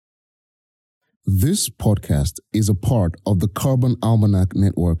This podcast is a part of the Carbon Almanac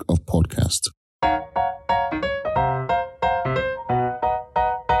network of podcasts.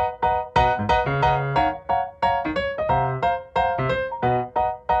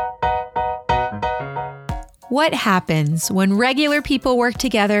 What happens when regular people work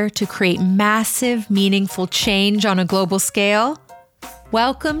together to create massive, meaningful change on a global scale?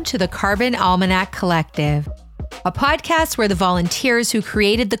 Welcome to the Carbon Almanac Collective, a podcast where the volunteers who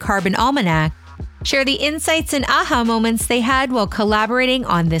created the Carbon Almanac share the insights and aha moments they had while collaborating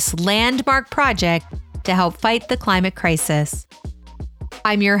on this landmark project to help fight the climate crisis.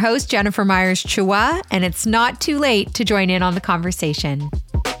 I'm your host, Jennifer Myers-Chua, and it's not too late to join in on the conversation.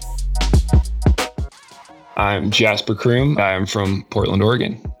 I'm Jasper Kroom. I'm from Portland,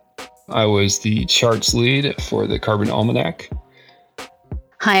 Oregon. I was the charts lead for the Carbon Almanac.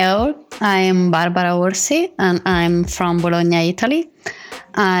 Hi all, I'm Barbara Orsi and I'm from Bologna, Italy.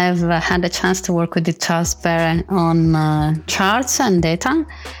 I've had a chance to work with the Jasper on charts and data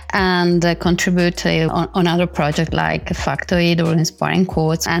and contribute on other projects like Factoid or Inspiring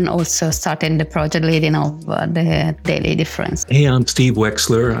Quotes, and also started the project leading of the Daily Difference. Hey, I'm Steve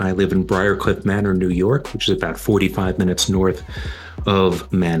Wexler. I live in Briarcliff Manor, New York, which is about 45 minutes north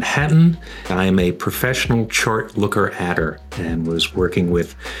of Manhattan. I am a professional chart looker adder and was working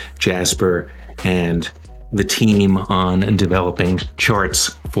with Jasper and the team on developing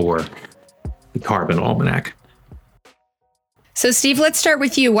charts for the Carbon Almanac. So Steve, let's start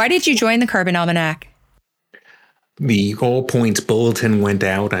with you. Why did you join the Carbon Almanac? The All Points Bulletin went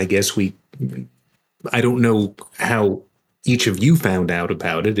out. I don't know how each of you found out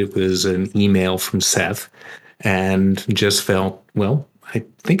about it. It was an email from Seth, and just felt, well, I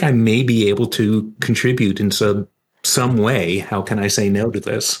think I may be able to contribute in some way. How can I say no to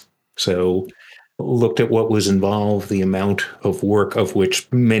this? So looked at what was involved, the amount of work of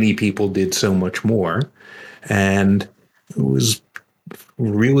which many people did so much more, and was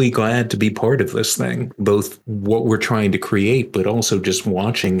really glad to be part of this thing, both what we're trying to create, but also just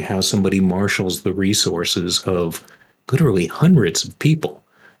watching how somebody marshals the resources of literally hundreds of people.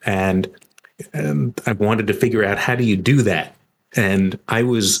 And I wanted to figure out, how do you do that? And I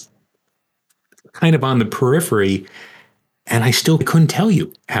was kind of on the periphery, and I still couldn't tell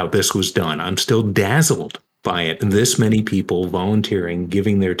you how this was done. I'm still dazzled by it. This many people volunteering,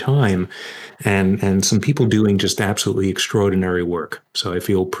 giving their time, and some people doing just absolutely extraordinary work. So I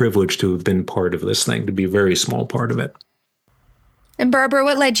feel privileged to have been part of this thing, to be a very small part of it. And Barbara,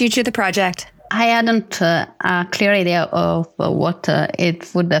 what led you to the project? I hadn't a clear idea of what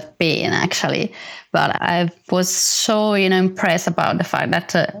it would have been, actually, but I was so, impressed about the fact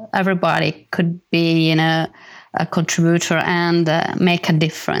that everybody could be, a contributor and make a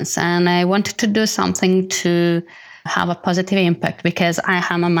difference. And I wanted to do something to have a positive impact, because I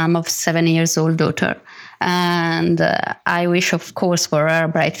am a mom of 7-year-old daughter, and I wish, of course, for her a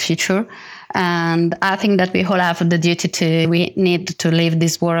bright future. And I think that we all have the duty we need to leave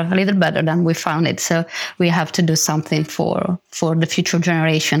this world a little better than we found it. So we have to do something for the future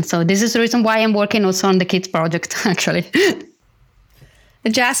generation. So this is the reason why I'm working also on the kids project, actually.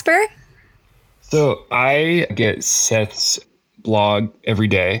 Jasper? So I get Seth's blog every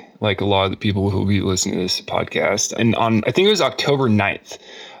day, like a lot of the people who will be listening to this podcast. And I think it was October 9th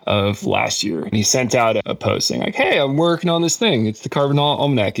of last year, and he sent out a post saying like, hey, I'm working on this thing. It's the Carbon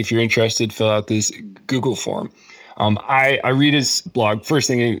Almanac. If you're interested, fill out this Google form. I read his blog first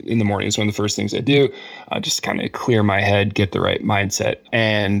thing in the morning. It's one of the first things I do, just kind of clear my head, get the right mindset.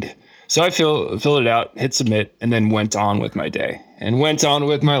 And so I filled it out, hit submit, and then went on with my day and went on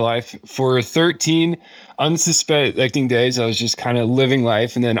with my life for 13 unsuspecting days. I was just kind of living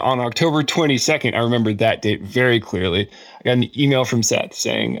life. And then on October 22nd, I remember that date very clearly. I got an email from Seth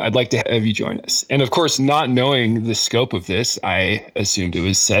saying, I'd like to have you join us. And of course, not knowing the scope of this, I assumed it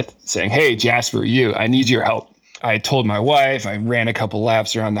was Seth saying, hey, Jasper, I need your help. I told my wife, I ran a couple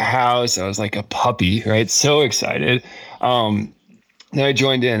laps around the house. I was like a puppy, right? So excited. Then I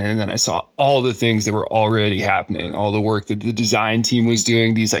joined in, and then I saw all the things that were already happening, all the work that the design team was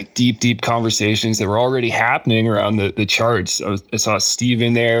doing, these like deep conversations that were already happening around the charts. I saw Steve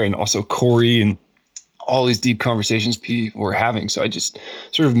in there, and also Corey, and all these deep conversations people were having. So I just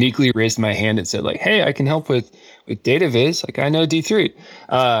sort of meekly raised my hand and said like, hey, I can help with data viz. Like I know D3.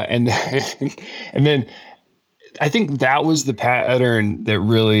 And then I think that was the pattern that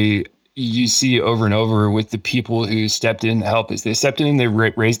really you see over and over with the people who stepped in to help. Is they stepped in and they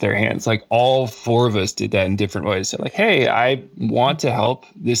raised their hands. Like all four of us did that in different ways. So like, hey, I want to help.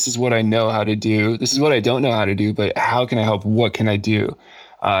 This is what I know how to do. This is what I don't know how to do, but how can I help? What can I do?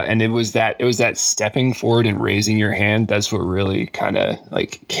 And it was that stepping forward and raising your hand. That's what really kind of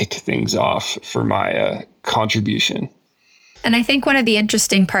like kicked things off for my contribution. And I think one of the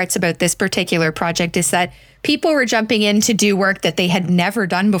interesting parts about this particular project is that people were jumping in to do work that they had never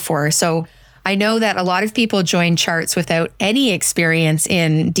done before. So I know that a lot of people join charts without any experience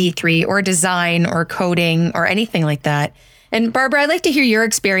in D3 or design or coding or anything like that. And Barbara, I'd like to hear your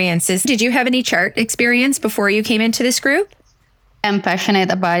experiences. Did you have any chart experience before you came into this group? I'm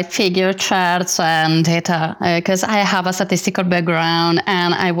passionate about figure charts and data because I have a statistical background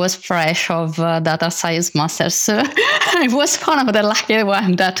and I was fresh of data science master's. So I was one of the lucky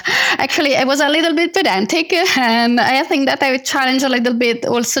ones that actually I was a little bit pedantic, and I think that I would challenge a little bit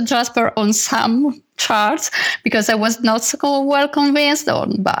also Jasper on some charts because I was not so well convinced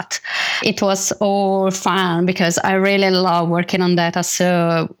on, but it was all fun because I really love working on data.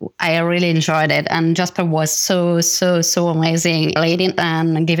 So I really enjoyed it. And Jasper was so amazing leading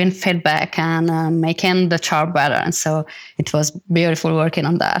and giving feedback and making the chart better. And so it was beautiful working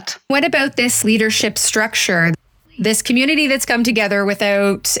on that. What about this leadership structure? This community that's come together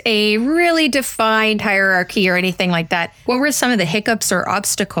without a really defined hierarchy or anything like that. What were some of the hiccups or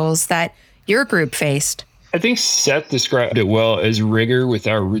obstacles that your group faced? I think Seth described it well as rigor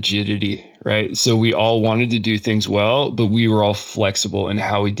without rigidity, right? So we all wanted to do things well, but we were all flexible in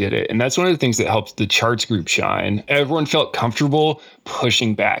how we did it. And that's one of the things that helped the charts group shine. Everyone felt comfortable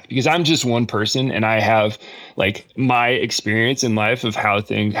pushing back because I'm just one person and I have like my experience in life of how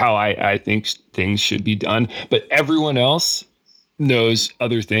I think things should be done. But everyone else knows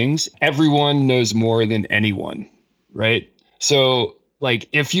other things. Everyone knows more than anyone, right? So like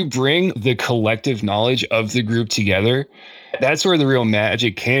if you bring the collective knowledge of the group together, that's where the real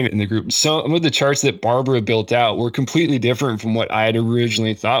magic came in the group. Some of the charts that Barbara built out were completely different from what I had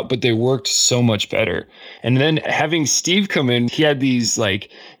originally thought, but they worked so much better. And then having Steve come in, he had these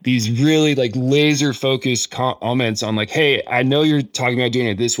really like laser focused comments on like, hey, I know you're talking about doing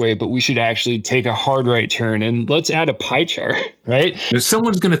it this way, but we should actually take a hard right turn and let's add a pie chart, right?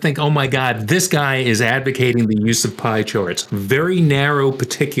 Someone's going to think, oh my God, this guy is advocating the use of pie charts. Very narrow,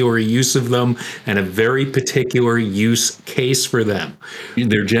 particular use of them and a very particular use case for them.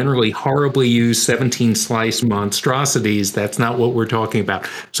 They're generally horribly used 17 slice monstrosities. That's not what we're talking about.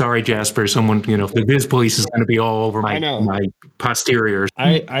 Sorry, Jasper, someone, the Viz police is going to be all over my posteriors.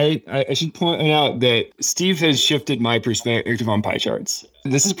 I should point out that Steve has shifted my perspective on pie charts.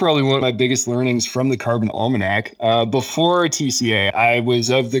 This is probably one of my biggest learnings from the Carbon Almanac. Before TCA, I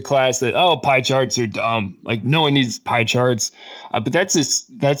was of the class that, pie charts are dumb. Like no one needs pie charts. But that's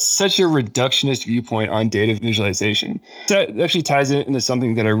such a reductionist viewpoint on data visualization. That actually ties it into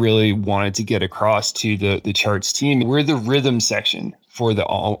something that I really wanted to get across to the charts team. We're the rhythm section for the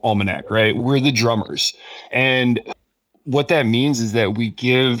Almanac, right? We're the drummers. And what that means is that we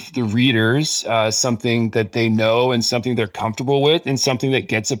give the readers something that they know and something they're comfortable with and something that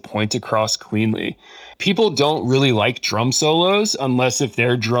gets a point across cleanly. People don't really like drum solos unless if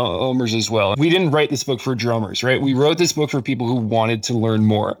they're drummers as well. We didn't write this book for drummers, right? We wrote this book for people who wanted to learn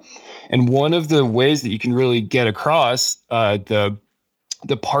more. And one of the ways that you can really get across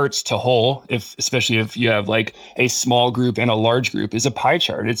the parts to whole, especially if you have like a small group and a large group, is a pie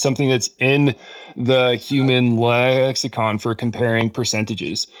chart. It's something that's in the human lexicon for comparing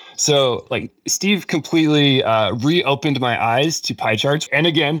percentages. So like Steve completely reopened my eyes to pie charts. And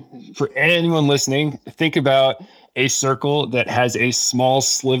again, for anyone listening, think about a circle that has a small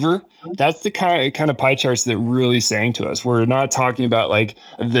sliver. That's the kind of pie charts that really saying to us. We're not talking about like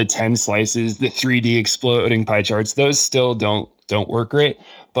the 10 slices, the 3D exploding pie charts. Those still don't work great,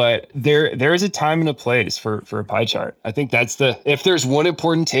 but there is a time and a place for a pie chart. I think if there's one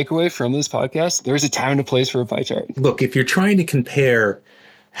important takeaway from this podcast, there's a time and a place for a pie chart. Look, if you're trying to compare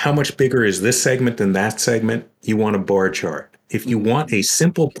how much bigger is this segment than that segment, you want a bar chart. If you want a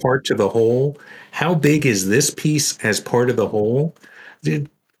simple part to the whole, how big is this piece as part of the whole?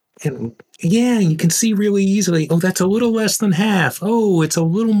 And yeah, you can see really easily, that's a little less than half. Oh, it's a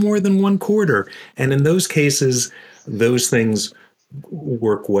little more than 1/4. And in those cases, those things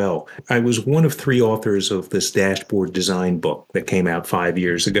work well. I was one of 3 authors of this dashboard design book that came out 5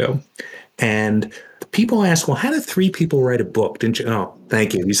 years ago. And people ask, well, how do 3 people write a book? Didn't you? Oh,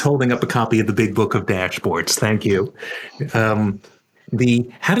 thank you. He's holding up a copy of the big book of dashboards. Thank you.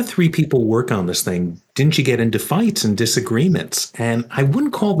 How do 3 people work on this thing? Didn't you get into fights and disagreements? And I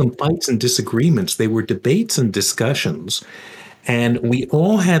wouldn't call them fights and disagreements. They were debates and discussions. And we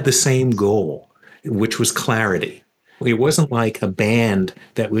all had the same goal, which was clarity. It wasn't like a band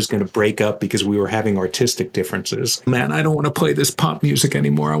that was going to break up because we were having artistic differences. Man, I don't want to play this pop music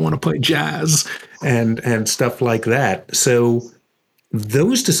anymore. I want to play jazz and stuff like that. So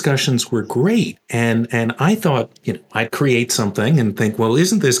those discussions were great. And I thought, I'd create something and think, well,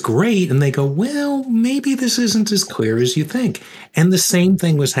 isn't this great? And they go, well, maybe this isn't as clear as you think. And the same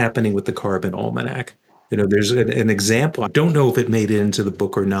thing was happening with the Carbon Almanac. There's an example. I don't know if it made it into the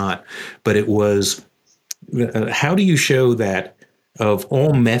book or not, but it was, how do you show that of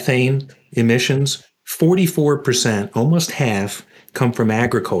all methane emissions, 44%, almost half, come from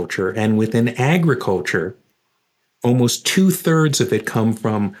agriculture. And within agriculture, almost 2/3 of it come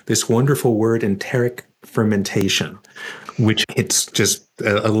from this wonderful word, enteric fermentation, which it's just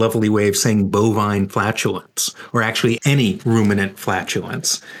a lovely way of saying bovine flatulence, or actually any ruminant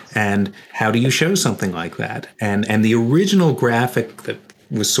flatulence. And how do you show something like that? And the original graphic that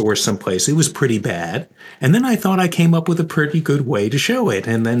was sourced someplace, it was pretty bad. And then I thought I came up with a pretty good way to show it.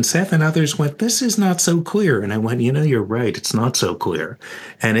 And then Seth and others went, this is not so clear. And I went, you're right, it's not so clear.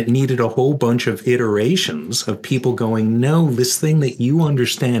 And it needed a whole bunch of iterations of people going, no, this thing that you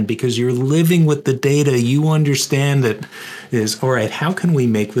understand, because you're living with the data, you understand it, is, all right, how can we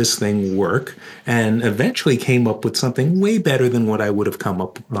make this thing work? And eventually came up with something way better than what I would have come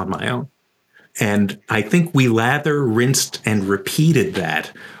up on my own. And I think we lather, rinsed, and repeated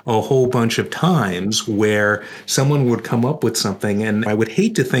that a whole bunch of times, where someone would come up with something, and I would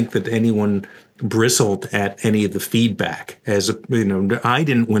hate to think that anyone bristled at any of the feedback. I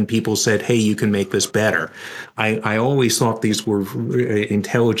didn't when people said, hey, you can make this better. I always thought these were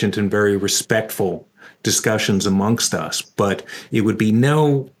intelligent and very respectful discussions amongst us, but it would be,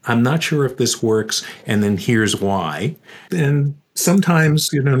 no, I'm not sure if this works, and then here's why. And sometimes,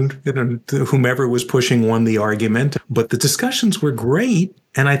 whomever was pushing won the argument, but the discussions were great.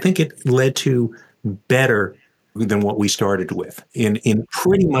 And I think it led to better than what we started with in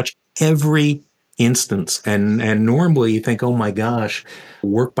pretty much every instance. And normally you think, oh my gosh,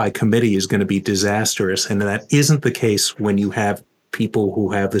 work by committee is going to be disastrous. And that isn't the case when you have people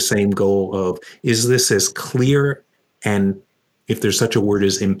who have the same goal of, is this as clear and, if there's such a word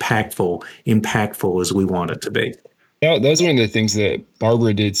as impactful as we want it to be. Yeah, that was one of the things that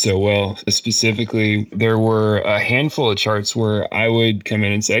Barbara did so well. Specifically, there were a handful of charts where I would come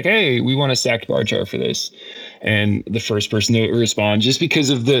in and say, hey, we want a stacked bar chart for this. And the first person to respond, just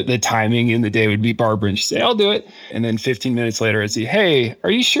because of the timing in the day, would be Barbara. And she'd say, I'll do it. And then 15 minutes later, I'd say, hey, are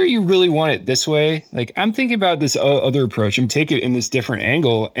you sure you really want it this way? Like, I'm thinking about this other approach. I'm taking it in this different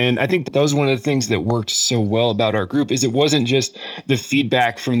angle. And I think that was one of the things that worked so well about our group, is it wasn't just the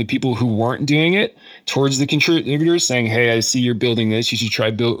feedback from the people who weren't doing it towards the contributors saying, hey, I see you're building this, you should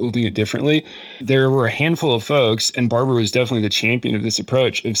try building it differently. There were a handful of folks, and Barbara was definitely the champion of this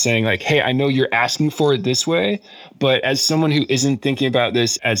approach, of saying like, hey, I know you're asking for it this way, but as someone who isn't thinking about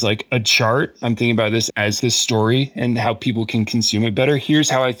this as like a chart, I'm thinking about this as this story and how people can consume it better. Here's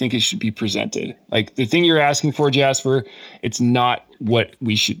how I think it should be presented. Like, the thing you're asking for, Jasper, it's not what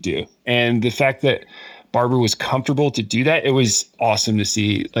we should do. And the fact that Barbara was comfortable to do that, it was awesome to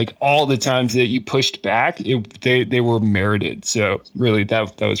see. Like, all the times that you pushed back, they were merited. So really,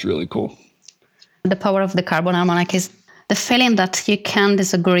 that was really cool. The power of the Carbon Almanac is the feeling that you can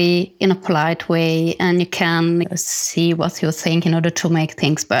disagree in a polite way, and you can see what you think in order to make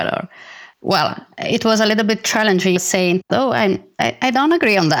things better. Well, it was a little bit challenging saying, oh, I don't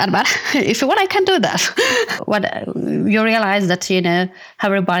agree on that, but if you want, I can do that. What you realize that,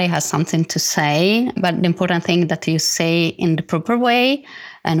 everybody has something to say, but the important thing that you say in the proper way.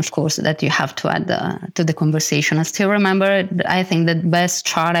 And of course, that you have to add to the conversation. I still remember, I think the best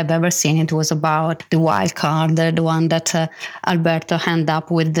chart I've ever seen, it was about the wild card, the one that Alberto ended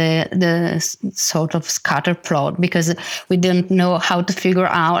up with the sort of scatter plot, because we didn't know how to figure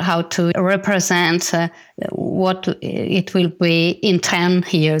out how to represent what it will be in 10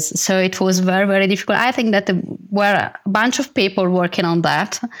 years. So it was very, very difficult. I think that there were a bunch of people working on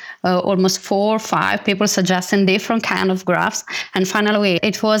that, almost 4 or 5 people suggesting different kind of graphs. And finally,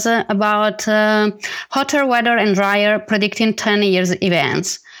 it was about hotter weather and drier predicting 10 years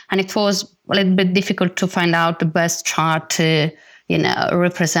events. And it was a little bit difficult to find out the best chart to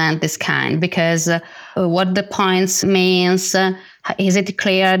represent this kind, because what the points means, is it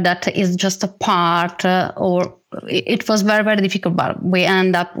clear that it's just a part, or it was very, very difficult, but we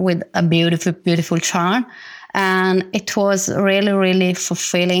end up with a beautiful, beautiful chart. And it was really, really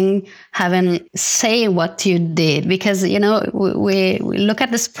fulfilling having say what you did, because, we look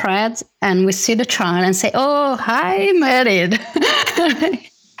at the spreads and we see the chart and say, oh, I made it.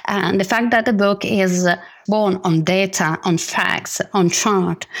 And the fact that the book is born on data, on facts, on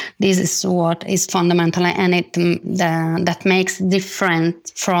chart, this is what is fundamental, and that makes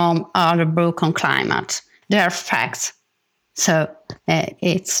different from other book on climate. There are facts. So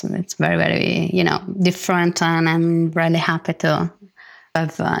it's very, very, different, and I'm really happy to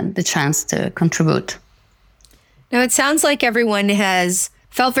have the chance to contribute. Now, it sounds like everyone has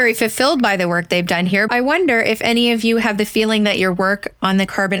felt very fulfilled by the work they've done here. I wonder if any of you have the feeling that your work on the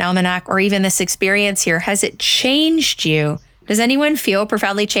Carbon Almanac, or even this experience here, has it changed you? Does anyone feel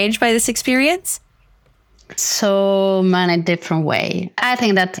profoundly changed by this experience? So many different ways. I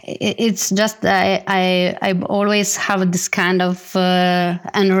think that it's just I always have this kind of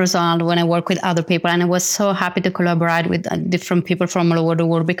end result when I work with other people, and I was so happy to collaborate with different people from all over the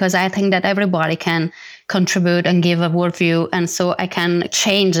world, because I think that everybody can contribute and give a worldview, and so I can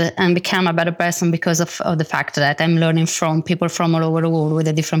change and become a better person because of the fact that I'm learning from people from all over the world with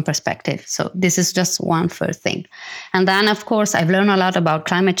a different perspective. So this is just one first thing. And then, of course, I've learned a lot about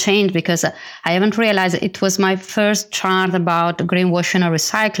climate change, because I haven't realized it was my first chart about greenwashing or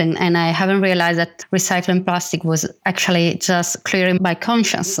recycling, and I haven't realized that recycling plastic was actually just clearing my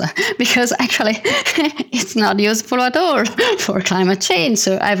conscience because actually it's not useful at all for climate change.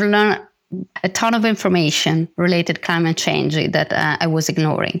 So I've learned a ton of information related to climate change that I was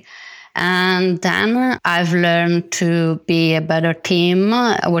ignoring. And then I've learned to be a better team,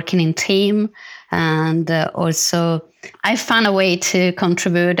 working in team. And also I found a way to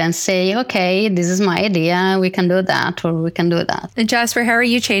contribute and say, okay, this is my idea. We can do that, or we can do that. And Jasper, how are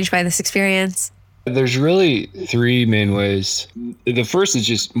you changed by this experience? There's really three main ways. The first is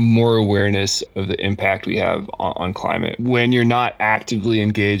just more awareness of the impact we have on climate. When you're not actively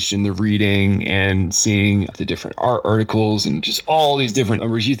engaged in the reading and seeing the different articles and just all these different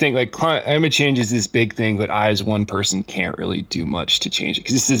numbers, you think like climate change is this big thing, but I as one person can't really do much to change it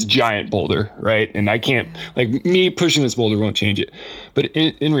because it's this giant boulder, right? And I can't, like me pushing this boulder won't change it. But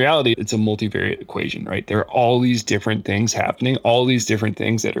in reality, it's a multivariate equation, right? There are all these different things happening, all these different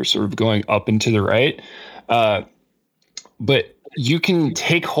things that are sort of going up and to the right. But you can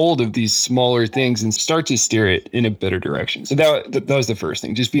take hold of these smaller things and start to steer it in a better direction. So that was the first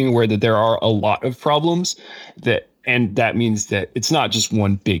thing, just being aware that there are a lot of problems and that means that it's not just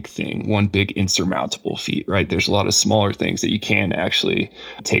one big thing, one big insurmountable feat, right? There's a lot of smaller things that you can actually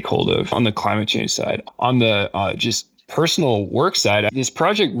take hold of on the climate change side. On the just personal work side, this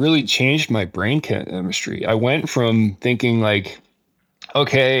project really changed my brain chemistry. I went from thinking like,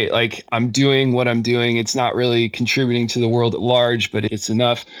 okay, like I'm doing what I'm doing. It's not really contributing to the world at large, but it's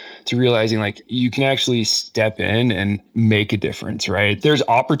enough to realizing like you can actually step in and make a difference, right? There's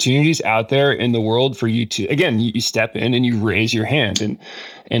opportunities out there in the world for you to, again, you step in and you raise your hand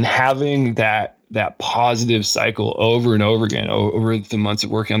and having that positive cycle over and over again over the months of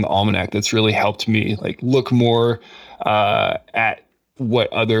working on the Almanac, that's really helped me like look more at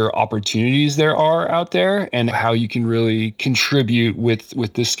what other opportunities there are out there and how you can really contribute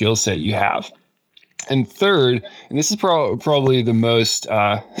with the skill set you have. And third, and this is probably the most,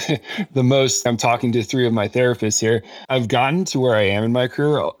 I'm talking to three of my therapists here, I've gotten to where I am in my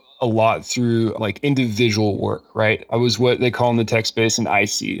career a lot through like individual work, right? I was what they call in the tech space an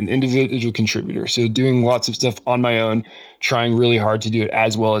IC, an individual contributor. So doing lots of stuff on my own, trying really hard to do it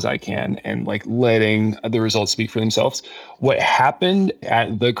as well as I can and like letting the results speak for themselves. What happened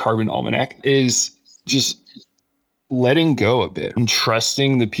at the Carbon Almanac is just letting go a bit and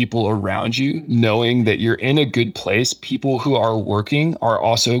trusting the people around you, knowing that you're in a good place. People who are working are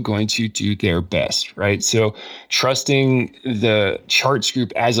also going to do their best, right? So trusting the charts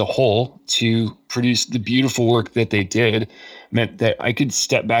group as a whole to produce the beautiful work that they did meant that I could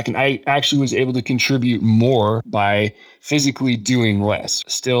step back and I actually was able to contribute more by physically doing less,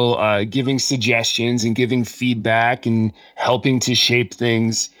 still giving suggestions and giving feedback and helping to shape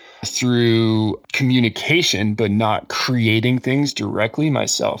things through communication, but not creating things directly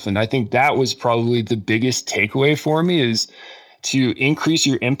myself. And I think that was probably the biggest takeaway for me is to increase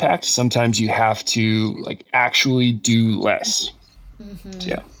your impact. Sometimes you have to like actually do less. Mm-hmm. So,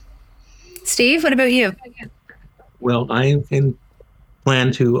 yeah. Steve, what about you? Well, I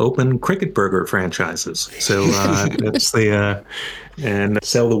plan to open cricket burger franchises. So that's and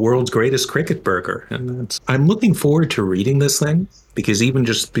sell the world's greatest cricket burger. And I'm looking forward to reading this thing because I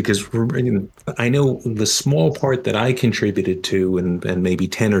know the small part that I contributed to and maybe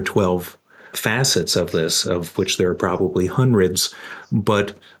 10 or 12 facets of this, of which there are probably hundreds,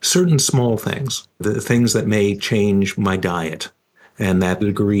 but certain small things, the things that may change my diet and that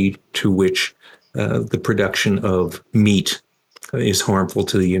degree to which the production of meat is harmful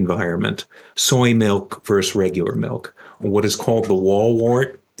to the environment. Soy milk versus regular milk. What is called the wall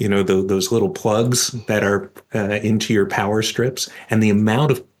wart, those little plugs that are into your power strips, and the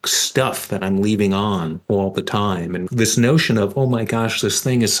amount of stuff that I'm leaving on all the time. And this notion of, oh my gosh, this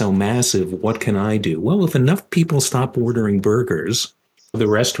thing is so massive, what can I do? Well, if enough people stop ordering burgers, the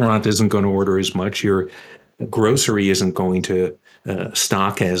restaurant isn't going to order as much, your grocery isn't going to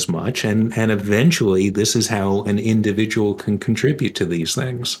stock as much. And eventually, this is how an individual can contribute to these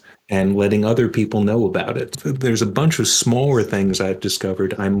things and letting other people know about it. There's a bunch of smaller things I've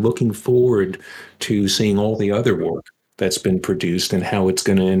discovered. I'm looking forward to seeing all the other work that's been produced and how it's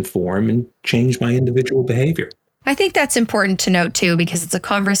going to inform and change my individual behavior. I think that's important to note too, because it's a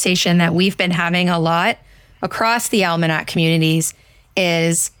conversation that we've been having a lot across the Almanac communities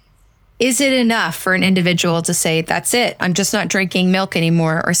is it enough for an individual to say, that's it, I'm just not drinking milk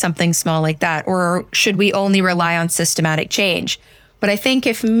anymore or something small like that? Or should we only rely on systematic change? But I think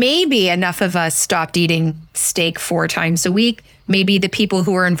if maybe enough of us stopped eating steak 4 times a week, maybe the people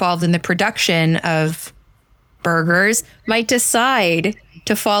who are involved in the production of burgers might decide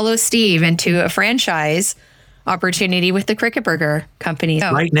to follow Steve into a franchise opportunity with the Cricket Burger Company.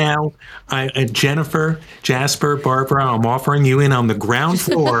 So. Right now, Jennifer, Jasper, Barbara, I'm offering you in on the ground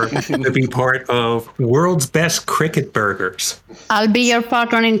floor to be part of World's Best Cricket Burgers. I'll be your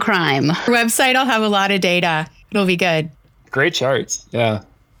partner in crime. Our website will have a lot of data. It'll be good. Great charts. Yeah.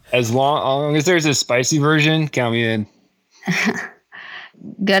 As long as there's a spicy version, count me in.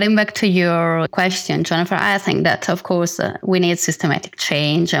 Getting back to your question, Jennifer, I think that, of course, we need systematic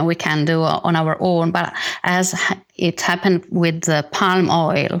change and we can do on our own. But as it happened with the palm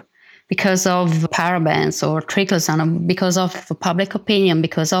oil, because of parabens or triclosan, because of public opinion,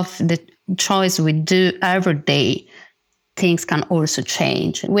 because of the choice we do every day, things can also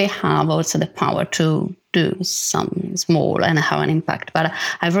change. We have also the power to do some small and have an impact. But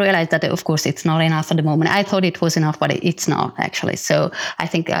I've realized that, of course, it's not enough at the moment. I thought it was enough, but it's not actually. So I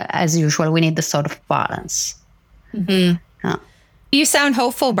think, as usual, we need the sort of balance. Mm-hmm. Yeah. You sound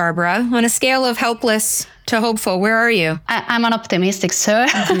hopeful, Barbara. On a scale of helpless to hopeful, where are you? I'm an optimistic, sir.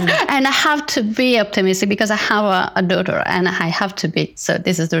 Mm-hmm. And I have to be optimistic because I have a daughter and I have to be. So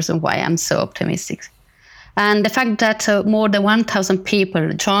this is the reason why I'm so optimistic. And the fact that more than 1,000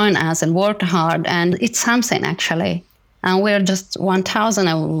 people join us and work hard, and it's something actually. And we're just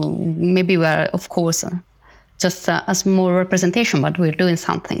 1,000, maybe we're, of course, just a small representation, but we're doing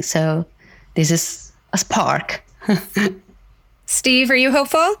something. So this is a spark. Steve, are you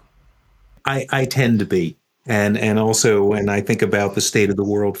hopeful? I tend to be. And also when I think about the state of the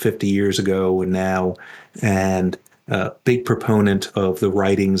world 50 years ago and now, and big proponent of the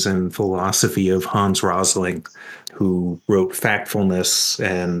writings and philosophy of Hans Rosling, who wrote Factfulness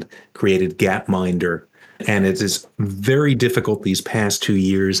and created Gapminder. And it is very difficult these past 2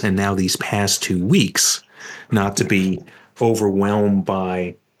 years and now these past 2 weeks not to be overwhelmed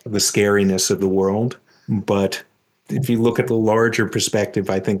by the scariness of the world. But if you look at the larger perspective,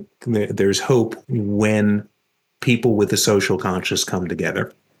 I think there's hope when people with a social conscience come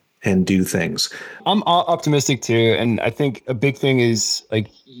together and do things. I'm optimistic too. And I think a big thing is like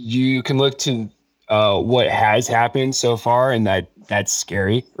you can look to what has happened so far, and that's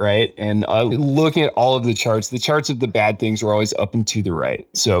scary, right? And looking at all of the charts of the bad things were always up and to the right.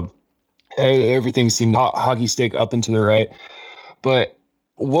 So everything seemed hockey stick up and to the right. But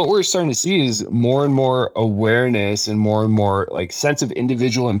what we're starting to see is more and more awareness and more like sense of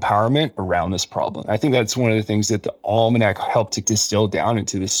individual empowerment around this problem. I think that's one of the things that the Almanac helped to distill down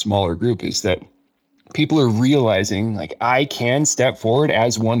into this smaller group, is that people are realizing like I can step forward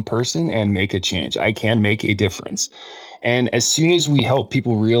as one person and make a change. I can make a difference. And as soon as we help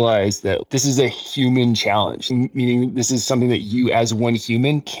people realize that this is a human challenge, meaning this is something that you as one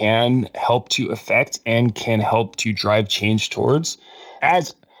human can help to affect and can help to drive change towards,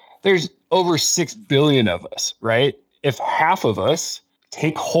 as there's over 6 billion of us, right? If half of us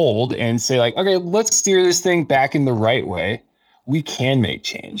take hold and say like, okay, let's steer this thing back in the right way, we can make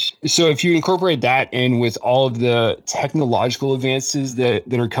change. So if you incorporate that in with all of the technological advances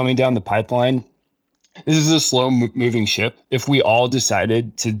that are coming down the pipeline, this is a slow moving ship. If we all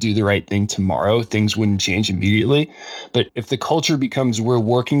decided to do the right thing tomorrow, things wouldn't change immediately. But if the culture becomes we're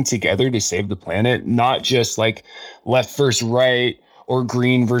working together to save the planet, not just like left versus right or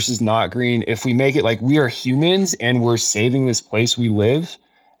green versus not green, if we make it like we are humans and we're saving this place we live,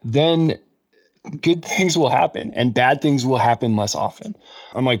 then good things will happen and bad things will happen less often.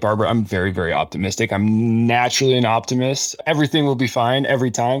 I'm like Barbara, I'm very, very optimistic. I'm naturally an optimist. Everything will be fine every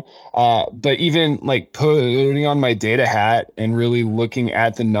time. But even like putting on my data hat and really looking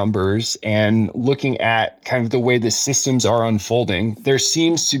at the numbers and looking at kind of the way the systems are unfolding, there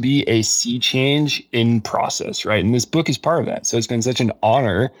seems to be a sea change in process, right? And this book is part of that. So it's been such an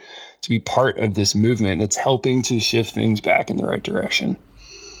honor to be part of this movement that's helping to shift things back in the right direction.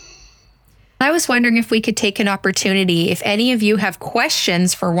 I was wondering if we could take an opportunity, if any of you have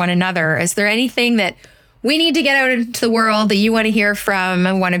questions for one another. Is there anything that we need to get out into the world that you want to hear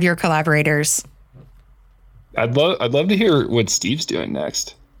from one of your collaborators? I'd love to hear what Steve's doing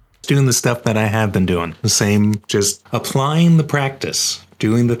next. Doing the stuff that I have been doing. The same, just applying the practice,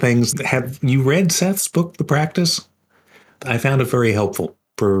 doing the things. Have you read Seth's book, The Practice? I found it very helpful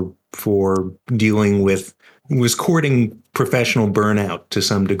for dealing with, was courting professional burnout to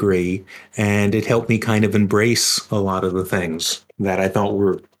some degree, and it helped me kind of embrace a lot of the things that I thought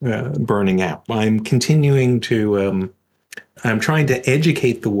were burning out. I'm continuing to, I'm trying to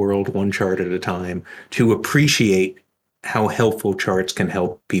educate the world one chart at a time to appreciate how helpful charts can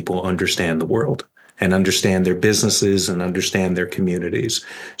help people understand the world and understand their businesses and understand their communities.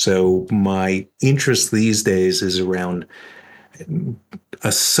 So my interest these days is around a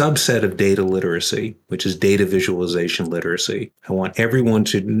subset of data literacy, which is data visualization literacy. I want everyone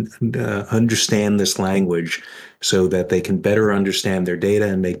to understand this language so that they can better understand their data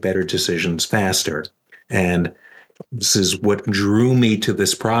and make better decisions faster. And this is what drew me to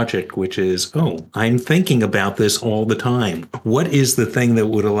this project, which is, I'm thinking about this all the time. What is the thing that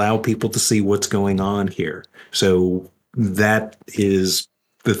would allow people to see what's going on here? So that is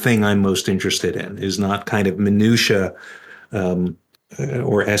the thing I'm most interested in, is not kind of minutia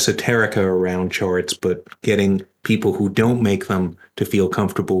or esoterica around charts, but getting people who don't make them to feel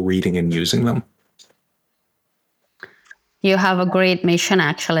comfortable reading and using them. You have a great mission,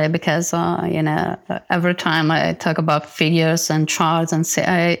 actually, because, every time I talk about figures and charts and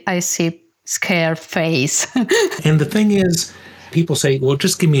say, I see scared face. And the thing is, people say, well,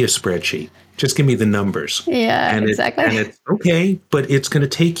 just give me a spreadsheet. Just give me the numbers. Yeah, and exactly. And it's okay, but it's going to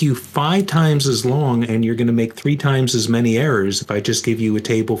take you 5 times as long, and you're going to make 3 times as many errors if I just give you a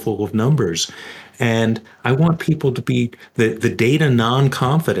table full of numbers. And I want people to be the data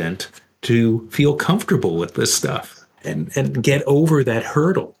non-confident to feel comfortable with this stuff. And get over that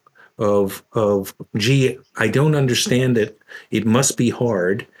hurdle of, gee, I don't understand it. It must be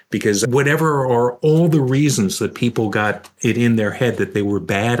hard, because whatever are all the reasons that people got it in their head that they were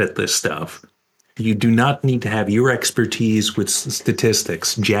bad at this stuff, you do not need to have your expertise with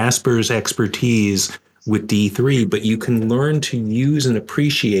statistics, Jasper's expertise with D3, but you can learn to use and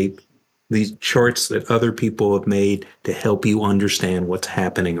appreciate these charts that other people have made to help you understand what's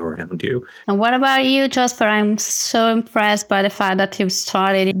happening around you. And what about you, Jasper? I'm so impressed by the fact that you've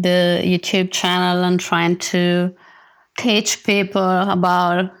started the YouTube channel and trying to teach people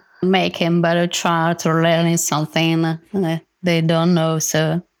about making better charts or learning something they don't know.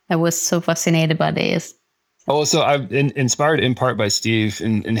 So I was so fascinated by this. Oh, so I've been inspired in part by Steve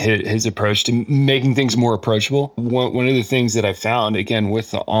and his approach to making things more approachable. One of the things that I found, again,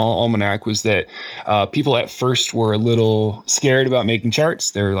 with the Almanac was that people at first were a little scared about making charts.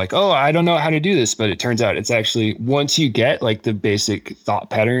 They're like, oh, I don't know how to do this. But it turns out it's actually, once you get like the basic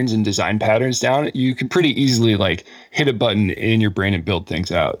thought patterns and design patterns down, you can pretty easily like hit a button in your brain and build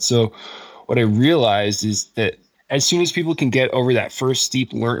things out. So what I realized is that as soon as people can get over that first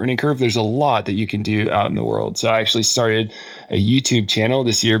steep learning curve, there's a lot that you can do out in the world. So I actually started a YouTube channel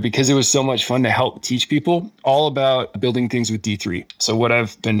this year because it was so much fun to help teach people all about building things with D3. So what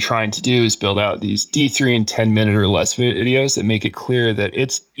I've been trying to do is build out these D3 in 10-minute or less videos that make it clear that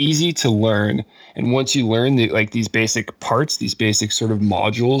it's easy to learn. And once you learn these basic parts, these basic sort of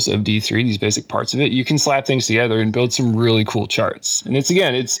modules of D3, these basic parts of it, you can slap things together and build some really cool charts. And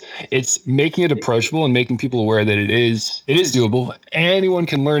it's making it approachable and making people aware that it is doable. Anyone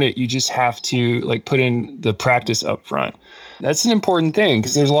can learn it. You just have to put in the practice up front. That's an important thing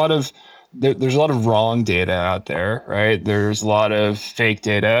because there's a lot of wrong data out there, right? There's a lot of fake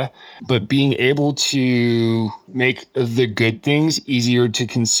data, but being able to make the good things easier to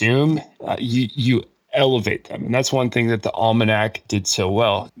consume, you elevate them. And that's one thing that the Almanac did so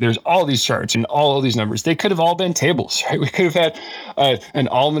well. There's all these charts and all of these numbers. They could have all been tables, right? We could have had an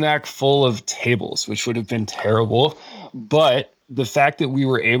Almanac full of tables, which would have been terrible. But the fact that we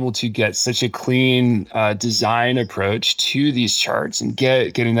were able to get such a clean design approach to these charts and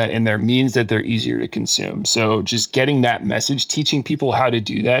getting that in there means that they're easier to consume. So just getting that message, teaching people how to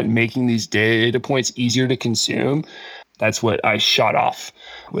do that, and making these data points easier to consume, that's what I shot off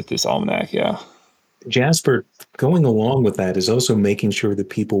with this Almanac, yeah. Jasper, going along with that is also making sure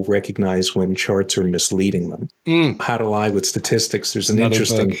that people recognize when charts are misleading them. How to Lie with Statistics. There's an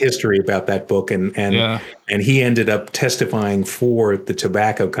interesting history about that book, and he ended up testifying for the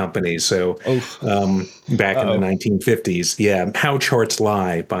tobacco company. So back in the 1950s, How Charts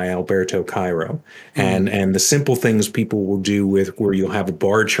Lie by Alberto Cairo, and the simple things people will do with where you'll have a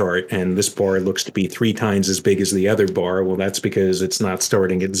bar chart and this bar looks to be 3 times as big as the other bar. Well, that's because it's not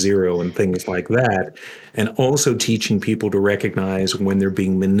starting at 0 and things like that. And also also teaching people to recognize when they're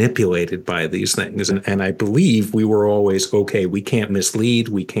being manipulated by these things. And I believe we were always, okay, we can't mislead,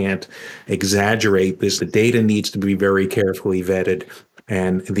 we can't exaggerate this. The data needs to be very carefully vetted,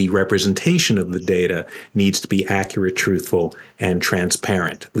 and the representation of the data needs to be accurate, truthful, and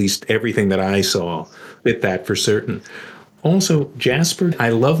transparent. At least everything that I saw fit that for certain. Also, Jasper, I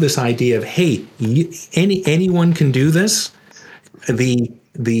love this idea of, hey, anyone can do this.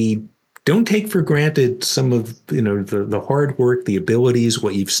 The don't take for granted some of the hard work, the abilities,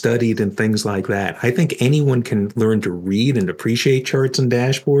 what you've studied, and things like that. I think anyone can learn to read and appreciate charts and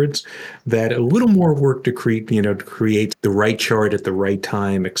dashboards. That a little more work to create the right chart at the right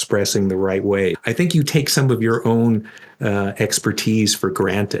time, expressing the right way. I think you take some of your own expertise for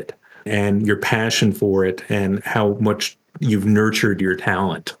granted, and your passion for it, and how much you've nurtured your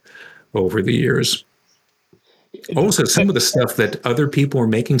talent over the years. Also, some of the stuff that other people are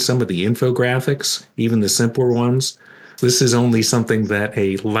making, some of the infographics, even the simpler ones, this is only something that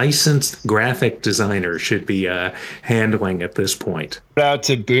a licensed graphic designer should be handling at this point. Shout out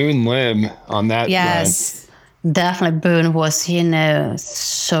to Boone Lim on that. Yes. Definitely, Boone was,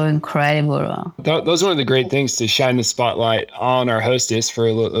 so incredible. That was one of the great things, to shine the spotlight on our hostess for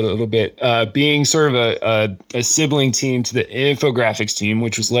a little bit. Being sort of a sibling team to the infographics team,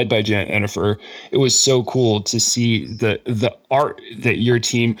 which was led by Jennifer, it was so cool to see the art that your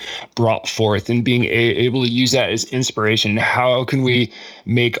team brought forth, and being able to use that as inspiration. How can we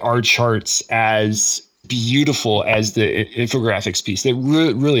make our charts as beautiful as the infographics piece? That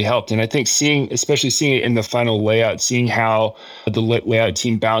really helped. And I think especially seeing it in the final layout, seeing how the layout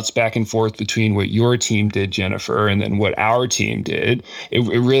team bounced back and forth between what your team did, Jennifer, and then what our team did, they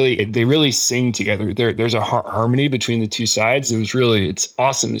really sing together. There's a harmony between the two sides. It's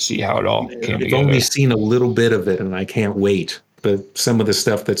awesome to see how it all came together. I've only seen a little bit of it, and I can't wait. But some of the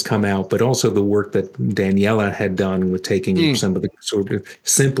stuff that's come out, but also the work that Daniela had done with taking some of the sort of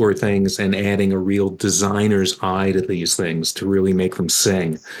simpler things and adding a real designer's eye to these things to really make them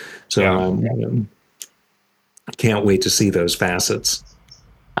sing. So I can't wait to see those facets.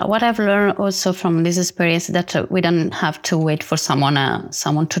 What I've learned also from this experience is that we don't have to wait for someone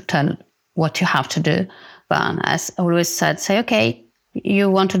to tell what you have to do. But as I always said, say, okay,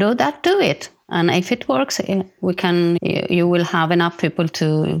 you want to do that, do it. And if it works, you will have enough people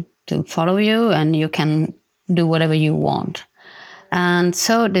to follow you, and you can do whatever you want. And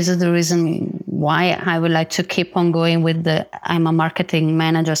so this is the reason why I would like to keep on going I'm a marketing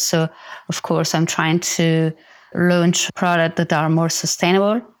manager. So of course I'm trying to launch products that are more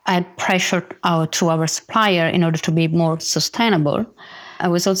sustainable. I pressure to our supplier in order to be more sustainable. I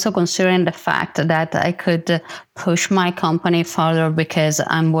was also considering the fact that I could push my company further, because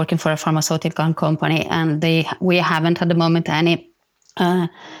I'm working for a pharmaceutical company, and we haven't at the moment any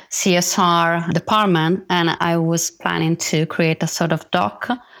CSR department. And I was planning to create a sort of doc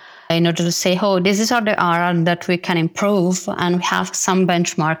in order to say, this is the area that we can improve, and we have some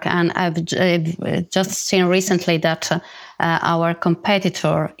benchmark. And I've just seen recently that our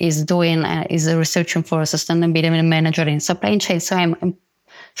competitor is researching for a sustainability manager in supply chain. So I'm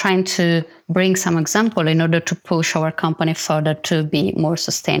trying to bring some example in order to push our company further to be more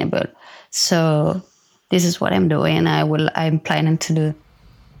sustainable. So this is what I'm doing. I'm planning to do.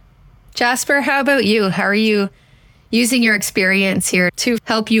 Jasper, how about you? How are you using your experience here to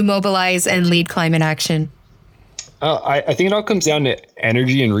help you mobilize and lead climate action? I think it all comes down to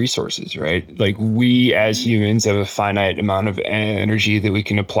energy and resources, right? Like, we as humans have a finite amount of energy that we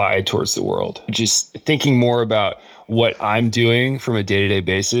can apply towards the world. Just thinking more about what I'm doing from a day-to-day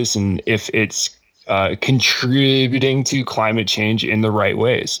basis, and if it's contributing to climate change in the right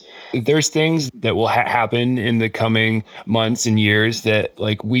ways. There's things that will happen in the coming months and years that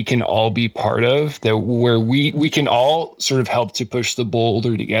we can all be part of, that where we can all sort of help to push the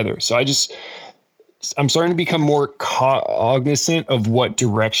boulder together. So I'm starting to become more cognizant of what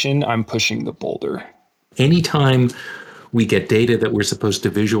direction I'm pushing the boulder. Anytime we get data that we're supposed to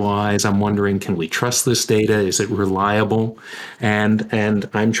visualize, I'm wondering, can we trust this data? Is it reliable? And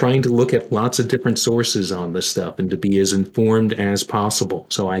I'm trying to look at lots of different sources on this stuff and to be as informed as possible.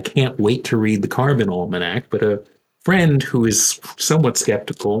 So I can't wait to read the Carbon Almanac, but a friend who is somewhat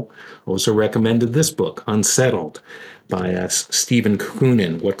skeptical also recommended this book, Unsettled, by Stephen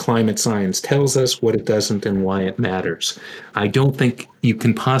Koonin, What Climate Science Tells Us, What It Doesn't, and Why It Matters. I don't think you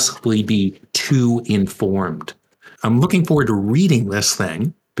can possibly be too informed. I'm looking forward to reading this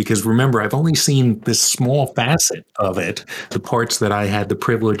thing, because remember, I've only seen this small facet of it, the parts that I had the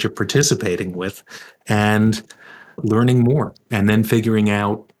privilege of participating with, and learning more, and then figuring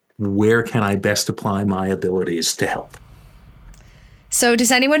out where can I best apply my abilities to help. So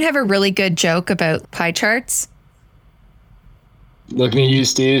does anyone have a really good joke about pie charts? Looking at you,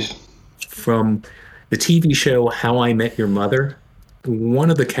 Steve. From the TV show How I Met Your Mother, one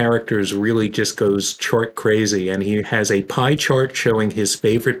of the characters really just goes chart crazy, and he has a pie chart showing his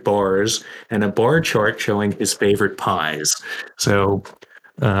favorite bars and a bar chart showing his favorite pies. So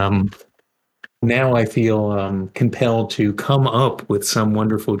now I feel compelled to come up with some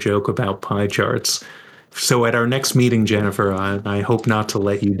wonderful joke about pie charts. So at our next meeting, Jennifer, I hope not to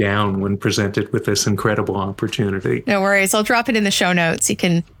let you down when presented with this incredible opportunity. No worries. I'll drop it in the show notes. You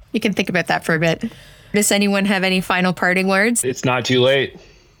can think about that for a bit. Does anyone have any final parting words? It's not too late.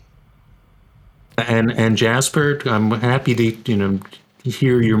 And Jasper, I'm happy to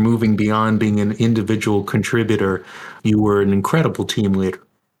hear you're moving beyond being an individual contributor. You were an incredible team leader.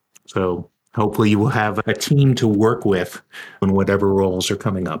 So hopefully you will have a team to work with on whatever roles are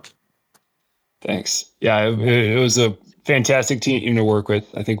coming up. Thanks. Yeah, it was a fantastic team to work with.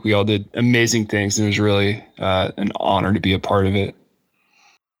 I think we all did amazing things, and it was really an honor to be a part of it.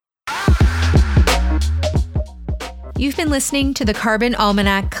 You've been listening to the Carbon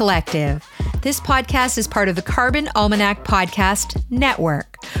Almanac Collective. This podcast is part of the Carbon Almanac Podcast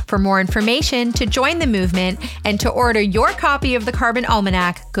Network. For more information, to join the movement, and to order your copy of the Carbon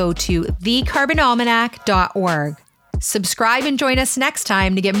Almanac, go to thecarbonalmanac.org. Subscribe and join us next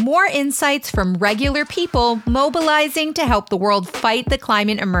time to get more insights from regular people mobilizing to help the world fight the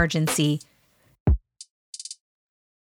climate emergency.